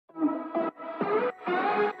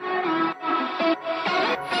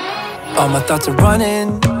All my thoughts are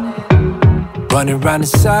running around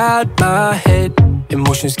inside my head.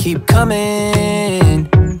 Emotions keep coming,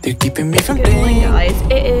 they're keeping me from Good morning, guys.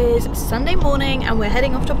 It is Sunday morning and we're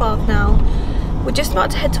heading off to Bath now. We're just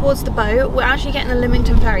about to head towards the boat. We're actually getting the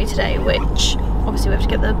Lymington ferry today, which obviously we have to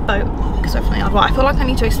get the boat because we're from the yard. Well, I feel like I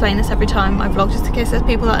need to explain this every time I vlog, just in case there's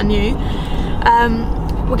people that are new.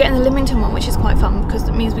 We're getting the Lymington one, which is quite fun because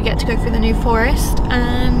it means we get to go through the New Forest,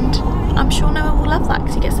 and I'm sure Noah will love that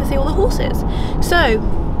because he gets to see all the horses. So,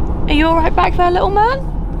 are you alright back there, little man?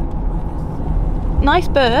 Nice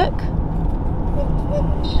book.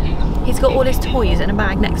 He's got all his toys in a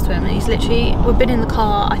bag next to him, and he's literally, we've been in the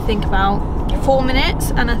car I think about 4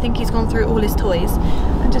 minutes, and I think he's gone through all his toys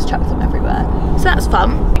and just chucked them everywhere. So that's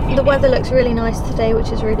fun. The weather looks really nice today,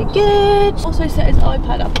 which is really good. Also set his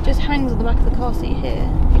iPad up, it just hangs on the back of the car seat here,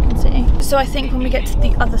 you can see. So I think when we get to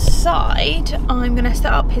the other side, I'm gonna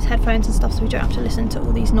set up his headphones and stuff so we don't have to listen to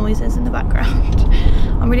all these noises in the background.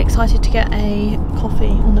 I'm really excited to get a coffee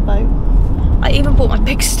on the boat. I even bought my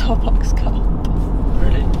big Starbucks cup.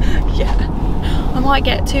 Really? Yeah. I might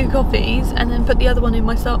get 2 coffees and then put the other one in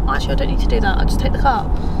myself. Actually, I don't need to do that, I'll just take the cup.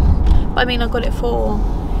 But I mean, I got it for,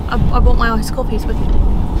 I bought my iced coffees with me.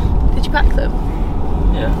 Did you pack them?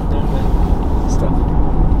 Yeah, stuff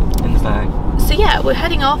in the bag. So yeah, we're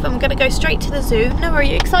heading off and we're going to go straight to the zoo. Noah, are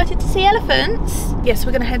you excited to see elephants? Yes,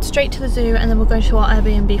 we're going to head straight to the zoo and then we'll go to our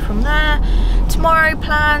Airbnb from there. Tomorrow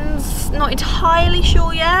plans, not entirely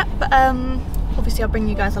sure yet, but obviously I'll bring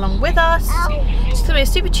you guys along with us. It's going to be a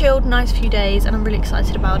super chilled, nice few days and I'm really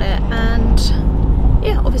excited about it. And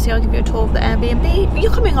yeah, obviously I'll give you a tour of the Airbnb.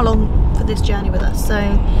 You're coming along for this journey with us, so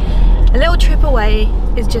a little trip away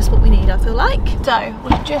is just what we need, I feel like. So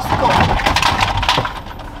we've just got...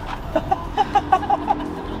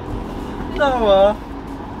 Noah!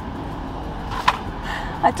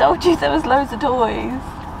 I told you there was loads of toys.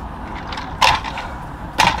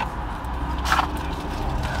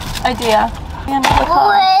 Oh dear. Any under the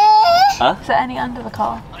car? Huh? Is there any under the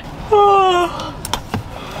car?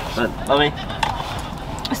 Mummy?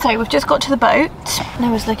 So we've just got to the boat.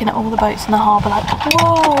 Noah's looking at all the boats in the harbour like,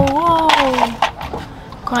 whoa,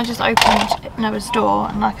 whoa. Kind of just opened Noah's door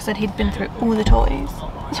and like I said, he'd been through all the toys.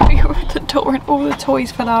 So we opened the door and all the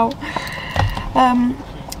toys fell out.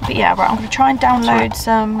 But yeah, right, I'm going to try and download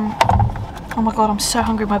some... Oh my god, I'm so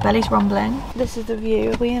hungry, my belly's rumbling. This is the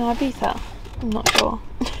view. Are we in Ibiza? I'm not sure.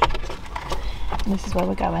 And this is where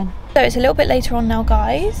we're going. So it's a little bit later on now,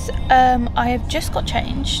 guys. I have just got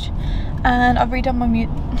changed and I've redone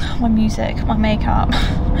my music, my makeup.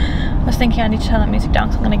 I was thinking I need to turn that music down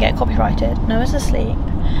because I'm going to get copyrighted. Noah's asleep.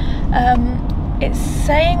 It's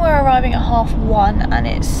saying we're arriving at 1:30 and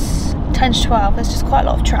it's 10 to 12. There's just quite a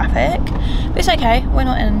lot of traffic, but it's okay, we're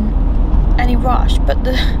not in any rush. But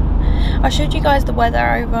I showed you guys the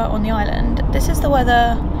weather over on the island. This is the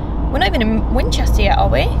weather. We're not even in Winchester yet, are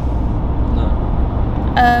we? No.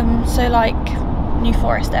 So like New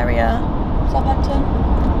Forest area, Southampton.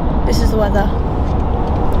 This is the weather.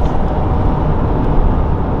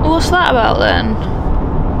 What's that about then?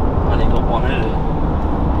 I only got one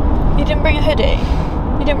hoodie. You didn't bring a hoodie?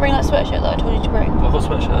 You didn't bring that sweatshirt that I told you to bring? I've got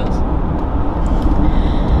sweatshirts.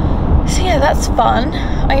 So yeah, that's fun.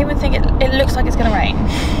 I even think it looks like it's going to rain.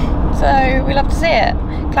 So we love to see it.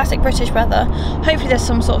 Classic British weather. Hopefully there's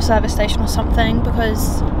some sort of service station or something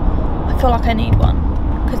because I feel like I need one.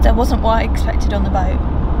 Because there wasn't what I expected on the boat.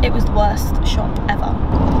 It was the worst shop ever.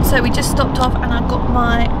 So we just stopped off and I got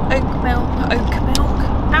my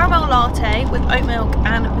caramel latte with oat milk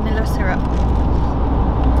and vanilla syrup.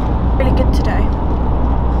 Really good today.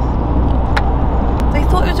 They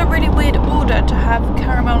thought it was a really weird order to have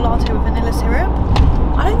caramel latte with vanilla syrup.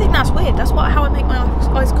 I don't think that's weird. That's how I make my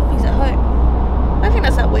iced coffees at home. I don't think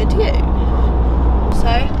that's that weird, do you?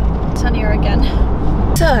 So, sunnier again.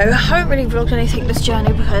 So, I haven't really vlogged anything this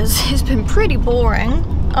journey because it's been pretty boring.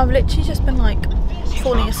 I've literally just been like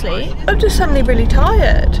falling asleep. I'm just suddenly really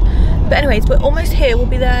tired. But anyways, we're almost here. We'll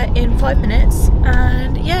be there in 5 minutes.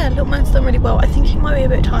 And yeah, little man's done really well. I think he might be a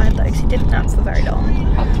bit tired though because he didn't nap for very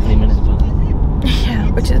long. About 20 minutes. Yeah,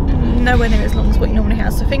 which is nowhere near as long as what he normally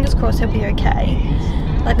has. So fingers crossed he'll be okay.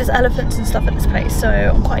 Like there's elephants and stuff at this place, so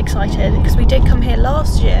I'm quite excited because we did come here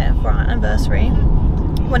last year for our anniversary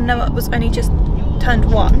when Noah was only just turned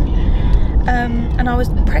 1 and I was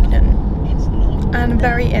pregnant and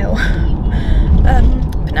very ill.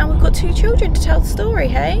 But now we've got 2 children to tell the story,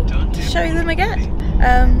 hey? To show them again.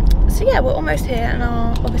 So yeah, we're almost here and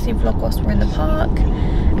I'll obviously vlog whilst we're in the park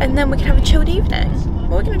and then we can have a chilled evening.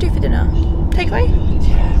 What are we going to do for dinner? Takeaway?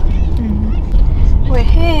 Yeah. We're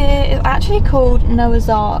here. It's actually called Noah's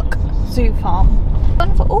Ark Zoo Farm.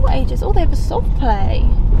 Fun for all ages. Oh, they have a soft play.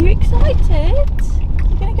 Are you excited?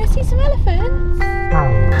 You're gonna go see some elephants?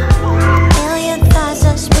 Million thoughts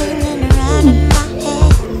are spinning around in my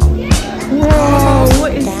head. Whoa,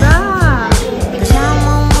 what is that? I'm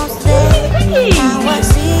almost there. Now I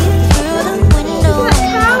see through the window.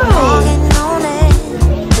 Walking on it.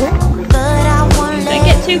 But I won't Don't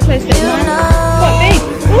get too close, but it's quite big.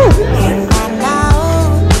 Ooh. I know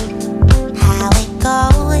how it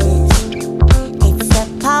goes. It's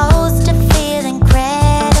supposed to feel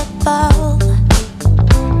incredible.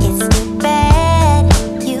 It's too bad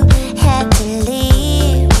you had to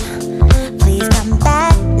leave. Please come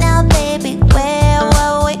back now, baby. Where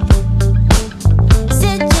were we?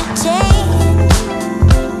 Such a change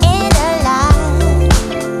in a life.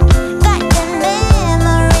 Got the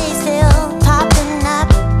memory still popping up.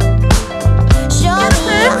 Show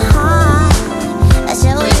me your heart, I'll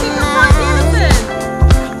show you mine.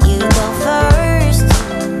 You go first,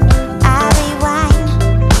 I'll rewind.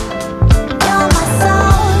 You're my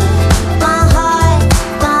soul, my heart,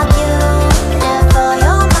 my beautiful.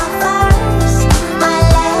 You're my first, my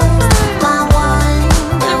last, my one,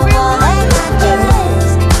 the one and my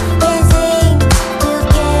just. Busy to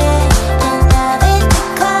get enough it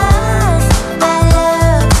because I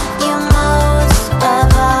love you most of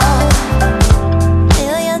all.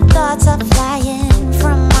 Million thoughts are flying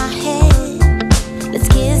from my head. Let's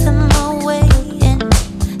kiss them away and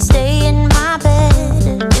stay in my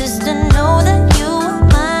bed. Just to know that you are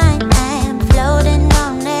mine. I am floating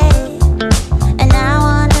on it, and I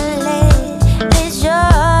wanna let this show.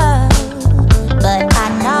 But I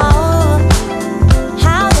know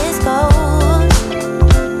how this goes.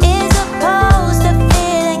 It's supposed to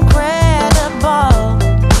feel incredible.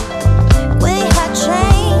 We had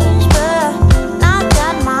changed, but not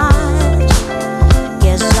that much.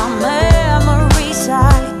 Guess our memories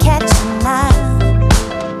are catching up.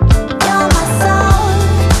 You're my soul,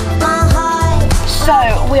 my heart. So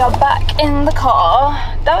we are back in the car.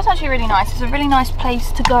 That was actually really nice. It's a really nice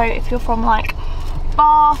place to go if you're from like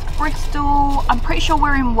Bath, Bristol. I'm pretty sure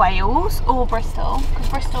we're in Wales or Bristol, because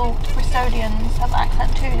Bristolians have an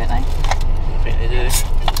accent too, don't they? I think they do.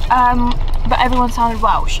 But everyone sounded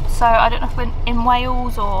Welsh, so I don't know if we're in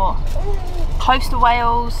Wales or close to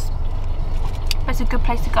Wales. But it's a good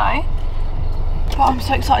place to go. But I'm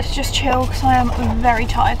so excited to just chill because I am very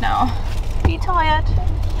tired now. Are you tired?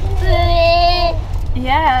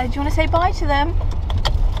 Yeah, do you want to say bye to them?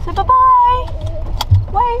 Say bye-bye.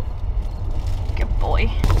 Wave. Good boy.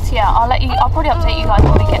 So yeah, I'll probably update you guys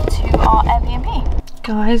when we get to our Airbnb.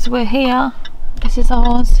 Guys, we're here. This is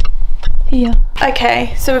ours. Here.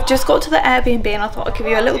 Okay, so we've just got to the Airbnb and I thought I'd give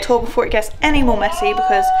you a little tour before it gets any more messy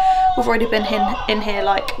because we've already been in here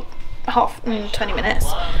like 20 minutes.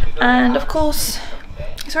 And of course,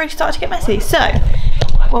 it's already started to get messy. So,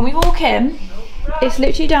 when we walk in, it's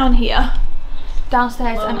literally down here,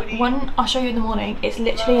 downstairs, and when I'll show you in the morning, it's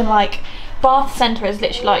literally in like, Bath Centre is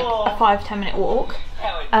literally like a 5-10 minute walk.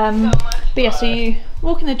 But yeah, so you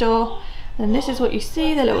walk in the door, and this is what you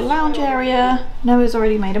see, the little lounge area. Noah's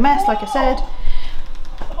already made a mess, like I said.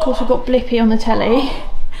 Of course, we've got Blippi on the telly.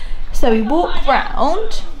 So we walk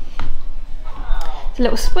round. It's a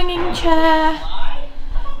little swinging chair,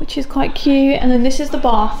 which is quite cute. And then this is the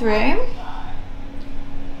bathroom.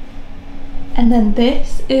 And then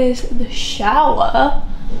this is the shower.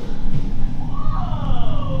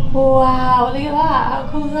 Wow, look at that, how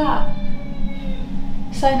cool is that?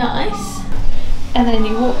 So nice. And then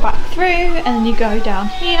you walk back through and then you go down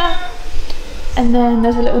here. And then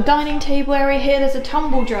there's a little dining table area here, there's a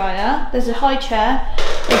tumble dryer, there's a high chair,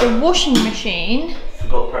 there's a washing machine.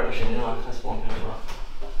 Forgot the prep machine, that's one thing.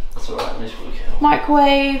 That's alright, this will kill.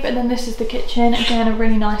 Microwave, and then this is the kitchen, again a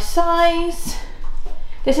really nice size.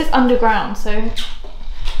 This is underground, so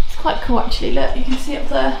it's quite cool actually, look, you can see up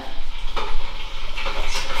there.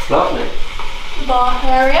 Lovely. Bath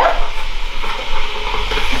area.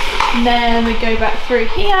 And then we go back through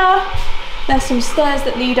here. There's some stairs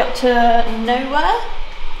that lead up to nowhere.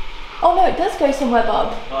 Oh no, it does go somewhere,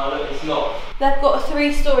 Bob. No, look, it's not. They've got a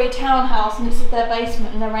 3-storey townhouse and this is their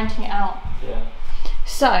basement and they're renting it out. Yeah.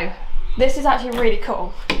 So, this is actually really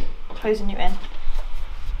cool. Closing you in.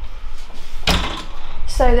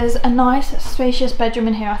 So there's a nice spacious bedroom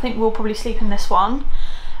in here. I think we'll probably sleep in this one.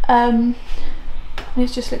 And it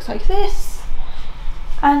just looks like this.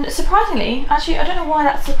 And surprisingly, actually I don't know why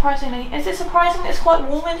that's surprisingly, is it surprising that it's quite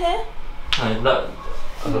warm in here? No,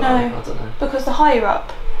 I don't know. Because the higher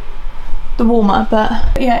up, the warmer, but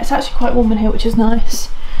yeah, it's actually quite warm in here, which is nice.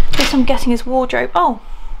 This I'm guessing is wardrobe. Oh,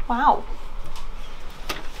 wow.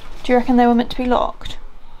 Do you reckon they were meant to be locked?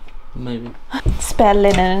 Maybe. Spare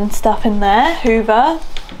linen and stuff in there. Hoover,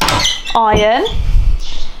 iron.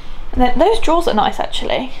 And then those drawers are nice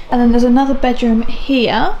actually. And then there's another bedroom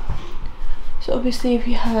here. So obviously if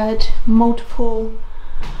you had multiple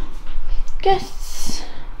guests.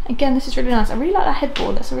 Again, this is really nice. I really like that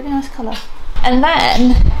headboard. That's a really nice colour. And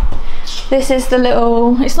then this is the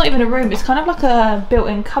little, it's not even a room, it's kind of like a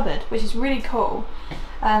built-in cupboard, which is really cool.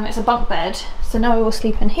 It's a bunk bed, so Noah will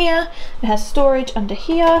sleep in here. It has storage under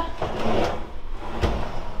here.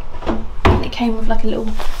 And it came with like a little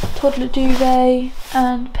toddler duvet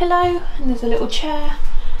and pillow, and there's a little chair.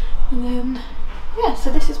 And then, yeah,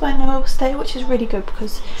 so this is where Noah will stay, which is really good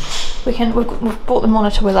because we've brought the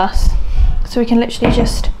monitor with us. So we can literally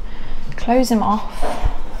just close him off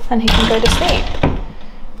and he can go to sleep,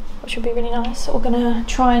 which would be really nice. So we're gonna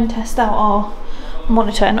try and test out our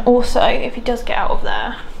monitor, and also if he does get out of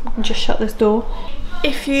there, we can just shut this door.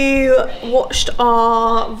 If you watched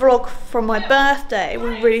our vlog from my birthday,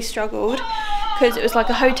 we really struggled because it was like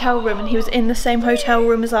a hotel room and he was in the same hotel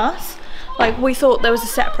room as us. Like we thought there was a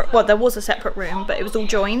separate, well there was a separate room, but it was all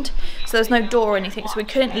joined, so there's no door or anything, so we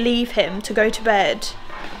couldn't leave him to go to bed.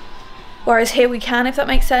 Whereas here we can, if that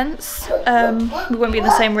makes sense. We won't be in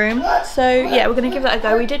the same room. So yeah, we're gonna give that a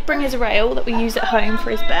go. We did bring his rail that we use at home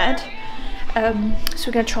for his bed. So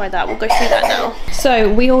we're gonna try that. We'll go see that now.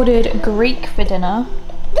 So we ordered Greek for dinner.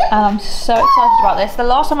 And I'm so excited about this. The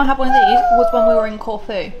last time I had one of these was when we were in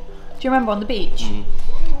Corfu. Do you remember, on the beach?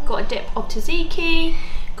 Got a dip of tzatziki,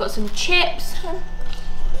 got some chips.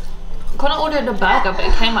 Kind of ordered a burger, but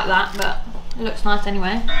it came like that, but it looks nice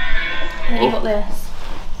anyway. And then you got this.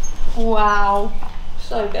 Wow,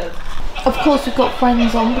 so good. Of course we've got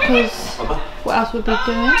friends on because what else would we be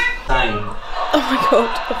doing? Oh my god,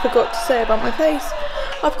 I forgot to say about my face.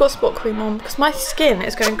 I've got spot cream on because my skin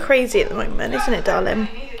is going crazy at the moment, isn't it, darling?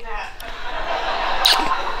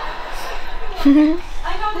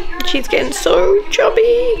 She's getting so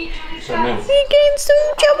chubby. You're getting so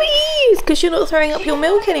chubby. It's because you're not throwing up your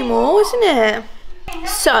milk anymore, isn't it?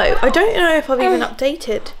 So, I don't know if I've even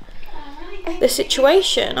updated the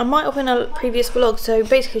situation. I might have in a previous vlog. So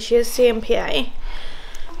basically she has CMPA,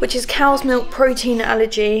 which is cow's milk protein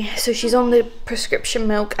allergy, so she's on the prescription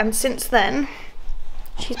milk, and since then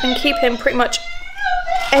she's been keeping pretty much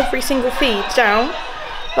every single feed down.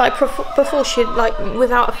 Like before she'd, like,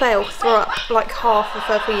 without a fail, throw up like half of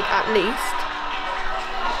her feed at least.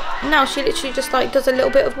 Now she literally just like does a little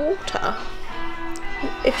bit of water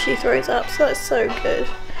if she throws up, so that's so good.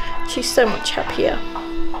 She's so much happier.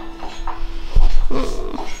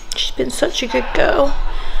 She's been such a good girl,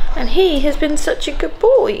 and he has been such a good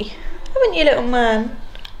boy, haven't you, little man?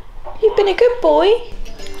 You've been a good boy.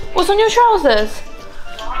 What's on your trousers?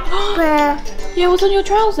 Yeah, what's on your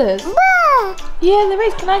trousers? Yeah, there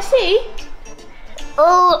is. Can I see?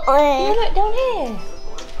 Yeah, look down here.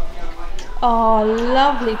 Oh,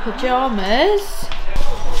 lovely pyjamas.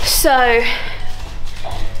 So,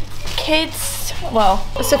 kids, well,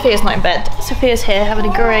 Sophia's not in bed. Sophia's here having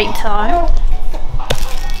a great time.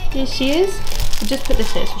 Here she is. I'll just put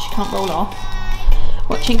this here so she can't roll off.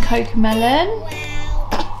 Watching Cocomelon.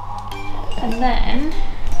 And then,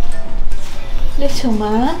 little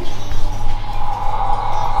man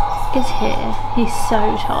is here. He's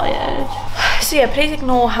so tired. So yeah, please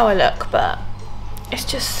ignore how I look, but it's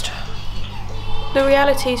just the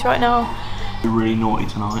realities right now. We're really naughty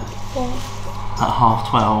tonight. What? At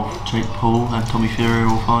 12:30, Jake Paul and Tommy Fury are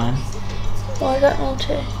all fine. Why is that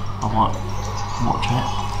naughty? I might watch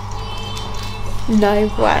it. No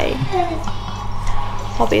way.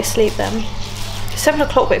 I'll be asleep then. It's 7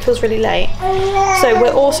 o'clock, but it feels really late.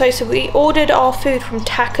 So we ordered our food from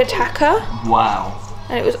Taka Taka. Wow.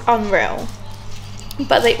 And it was unreal.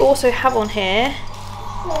 But they also have on here,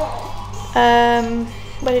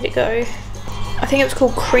 where did it go? I think it was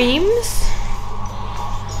called Creams.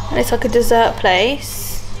 And it's like a dessert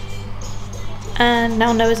place. And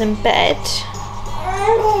now Noah's in bed,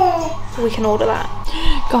 we can order that.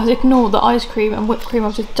 Guys, ignore the ice cream and whipped cream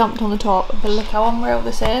I've just dumped on the top, but look how unreal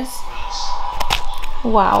this is.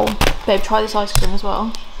 Wow. Babe, try this ice cream as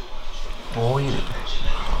well. Oh, yeah.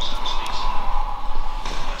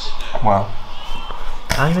 Wow.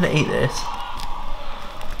 How are you going to eat this?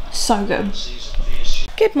 So good.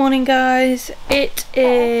 Good morning, guys. It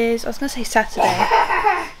is, I was going to say Saturday.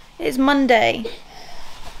 It's Monday.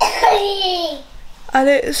 And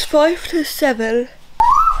it's 5 to 7.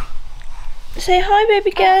 Say hi,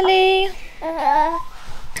 baby girlie.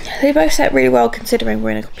 They both slept really well considering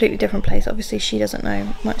we're in a completely different place. Obviously she doesn't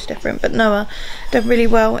know much different, but Noah did really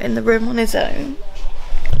well in the room on his own.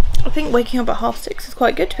 I think waking up at 6:30 is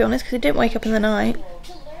quite good, to be honest, because he didn't wake up in the night.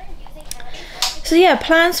 So yeah,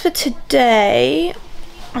 plans for today.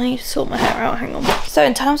 I need to sort my hair out, hang on. So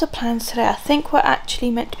in terms of plans today, I think we're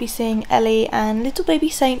actually meant to be seeing Ellie and little baby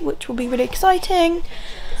Saint, which will be really exciting.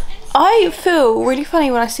 I feel really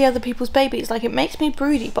funny when I see other people's babies, like it makes me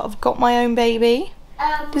broody, but I've got my own baby.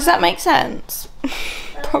 Does that make sense?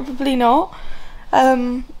 Probably not.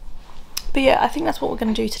 But yeah, I think that's what we're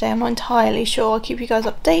going to do today. I'm not entirely sure. I'll keep you guys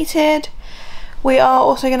updated. We are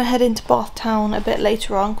also going to head into Bath Town a bit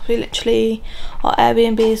later on because we literally, our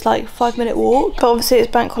Airbnb is like a 5-minute walk. But obviously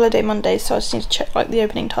it's bank holiday Monday, so I just need to check like the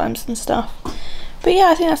opening times and stuff. But yeah,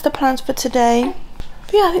 I think that's the plans for today.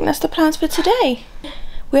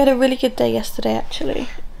 We had a really good day yesterday actually.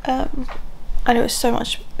 And it was so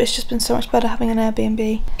much, it's just been so much better having an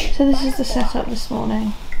Airbnb. So this is the setup this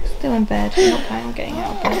morning. Still in bed, I'm not planning on getting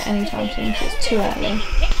out of bed anytime soon because it's too early.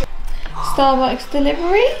 Starbucks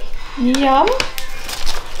delivery. Yum.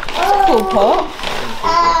 That's a cool pot.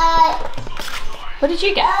 What did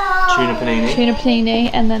you get? Tuna panini. Tuna panini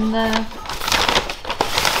and then the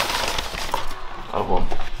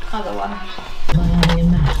other one.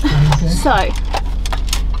 So,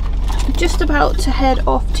 just about to head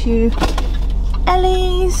off to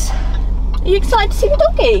Ellie's. Are you excited to see the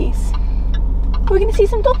doggies? We're going to see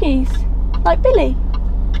some doggies, like Billy.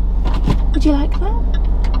 Would you like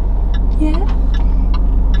that? Yeah.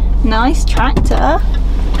 Nice tractor.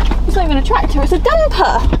 It's not even a tractor, it's a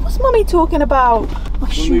dumper. What's Mummy talking about? My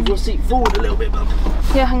shoe. Move your seat forward a little bit, Mum.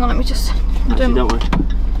 Yeah, hang on, let me just Don't worry.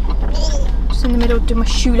 Just in the middle, do my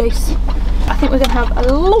shoelace. I think we're gonna have a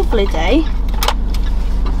lovely day.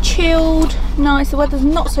 Chilled, nice. The weather's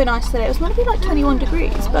not so nice today. It was meant to be like 21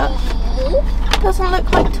 degrees, but it doesn't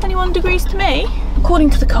look like 21 degrees to me.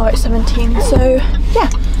 According to the car, it's 17. So yeah,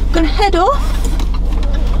 I'm gonna head off.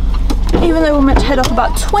 Even though we were meant to head off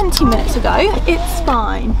about 20 minutes ago, it's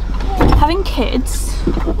fine. Having kids,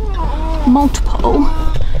 multiple,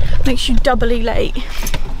 makes you doubly late.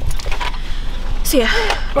 So yeah,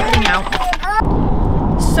 we're heading out.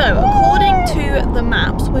 So according to the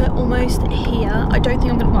maps, we're almost here. I don't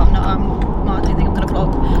think I'm gonna, well no, I don't think I'm gonna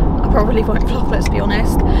vlog. I probably won't vlog, let's be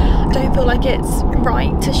honest. I don't feel like it's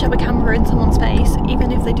right to shove a camera in someone's face,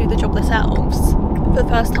 even if they do the job themselves. For the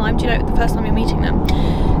first time, do you know, the first time you're meeting them.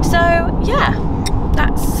 So yeah,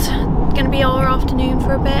 that's gonna be our afternoon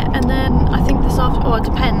for a bit, and then I think this after, or it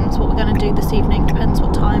depends what we're gonna do this evening, depends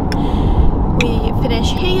what time we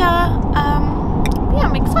finish here. Yeah,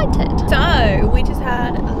 I'm excited. So we just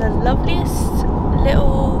had the loveliest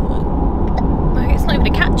little, it's not even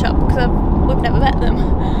a catch up because we've never met them.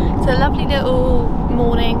 It's a lovely little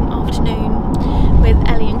morning, afternoon with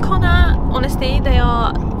Ellie and Connor. Honestly, they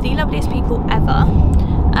are the loveliest people ever.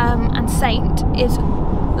 And Saint is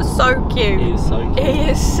so cute. He is so cute. He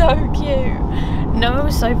is so cute. Noah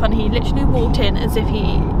was so funny. He literally walked in as if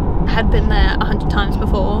he had been there 100 times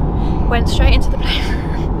before. Went straight into the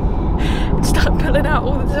playroom. Started pulling out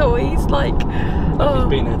all the toys. Like He's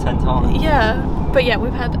been there 10 times. Yeah. But yeah,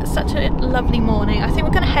 we've had such a lovely morning. I think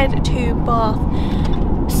we're going to head to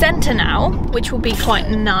Bath Centre now, which will be quite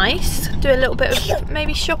nice. Do a little bit of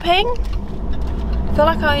maybe shopping. I feel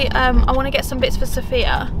like I want to get some bits for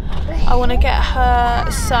Sophia. I want to get her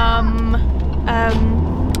some,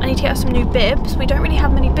 I need to get her some new bibs. We don't really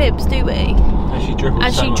have many bibs, do we? And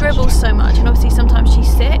she dribbles so much, and obviously sometimes she's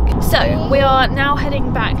sick. So we are now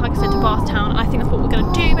heading back, like I said, to Bath Town. I think that's what we're going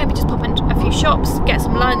to do. Maybe just pop in a few shops, get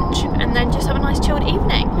some lunch, and then just have a nice chilled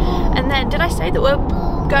evening. And then, did I say that we're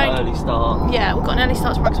going early start? Yeah, we've got an early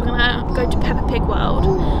start tomorrow, so we're gonna go to Peppa Pig World.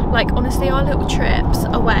 Like honestly, our little trips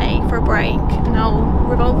away for a break now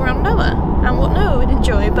revolve around Noah and what Noah would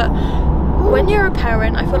enjoy. But when you're a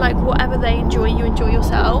parent, I feel like whatever they enjoy, you enjoy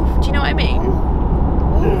yourself. Do you know what I mean?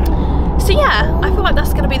 So yeah, I feel like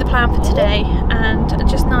that's gonna be the plan for today, and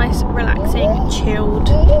just nice, relaxing, chilled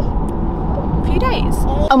few days.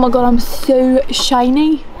 Oh my god, I'm so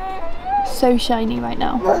shiny right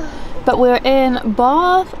now. But we're in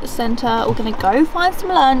Bath Centre. We're gonna go find some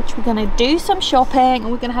lunch, we're gonna do some shopping,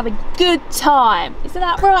 and we're gonna have a good time. Isn't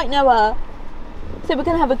that right, Noah? So we're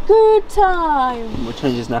gonna have a good time. We'll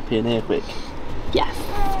change his nappy in here quick. Yes.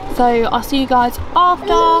 So I'll see you guys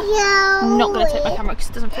after. I'm not gonna take my camera because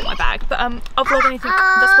it doesn't fit my bag, but I'll vlog anything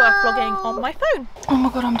that's worth vlogging on my phone. Oh my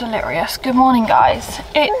god, I'm delirious. Good morning, guys.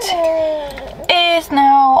 It is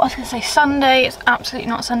now, I was gonna say Sunday. It's absolutely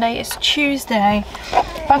not Sunday, it's Tuesday.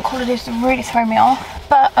 Bank holidays really throw me off.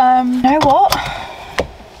 But you know what?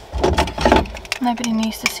 Nobody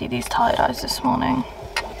needs to see these tired eyes this morning.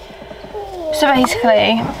 So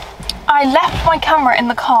basically, I left my camera in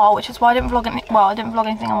the car, which is why I didn't vlog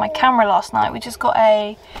anything on my camera last night. We just got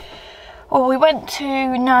we went to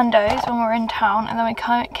Nando's when we were in town, and then we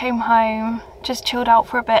came home, just chilled out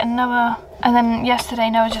for a bit, and then yesterday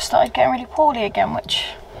Noah just started getting really poorly again, which,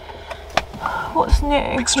 what's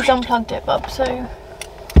new? He's unplugged it, bub, so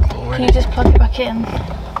can you just plug it back in?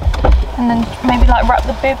 And then maybe like wrap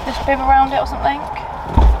this bib around it or something.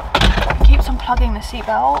 It keeps unplugging the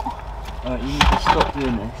seatbelt. Alright, you need to stop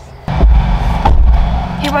doing this.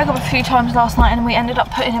 He woke up a few times last night and we ended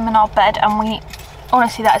up putting him in our bed, and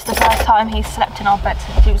honestly, that is the first time he's slept in our bed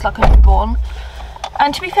since he was like a newborn.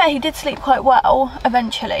 And to be fair, he did sleep quite well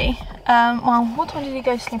eventually. Well, what time did he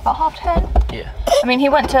go to sleep? About 10:30? Yeah. I mean, he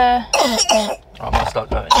went to... I must start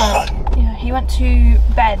going. Yeah, he went to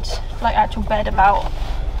bed, like actual bed, about...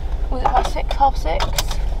 Was it about 6,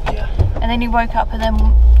 6:30? Yeah. And then he woke up and then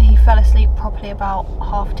he fell asleep properly about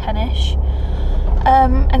 10:30ish.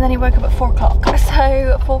 And then he woke up at 4 o'clock,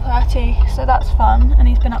 so 4:30, so that's fun, and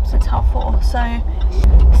he's been up since 4:30.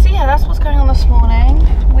 So yeah, that's what's going on this morning.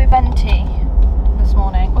 We're Venti this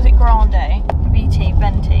morning. Was it Grande? VT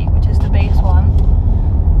Venti, which is the biggest one.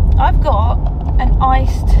 I've got an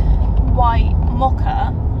iced white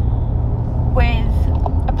mocha with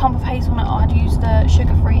a pump of hazelnut. I'd used the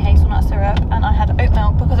sugar-free hazelnut syrup, and I had oat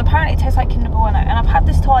milk because apparently it tastes like Kinder Bueno, and I've had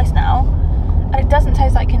this twice now, and it doesn't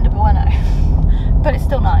taste like Kinder Bueno. But it's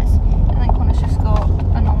still nice. And then Connor's just got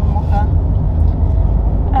a normal mocha.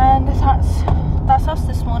 And that's us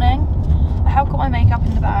this morning. I have got my makeup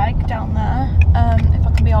in the bag down there, if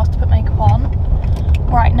I can be asked to put makeup on.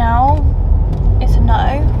 Right now, it's a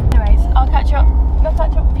no. Anyways, I'll catch up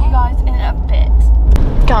with you guys in a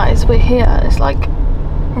bit. Guys, we're here. It's like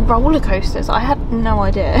roller coasters. I had no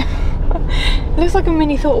idea. It looks like a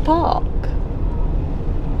mini thought park.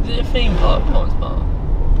 Is it a theme park, Pont's Park?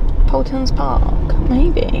 Polton's Park,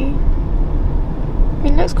 maybe. I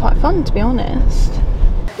mean, it looks quite fun, to be honest.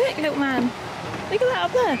 Look, little man. Look at that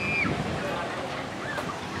up there.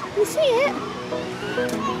 You see it?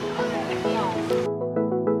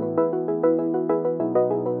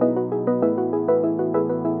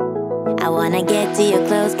 I wanna get to your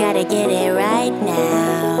clothes, gotta get it right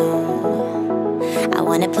now. I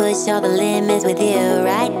wanna push all the limits with you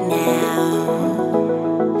right now.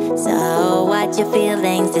 So watch your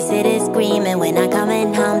feelings, the city's screaming, we're not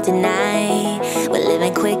coming home tonight. We're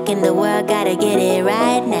living quick in the world, gotta get it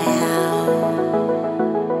right now.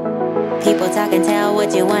 People talk and tell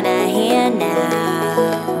what you wanna hear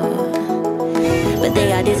now, but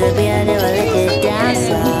they all disappear, they will let you down.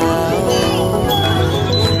 So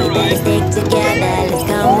we better stick together.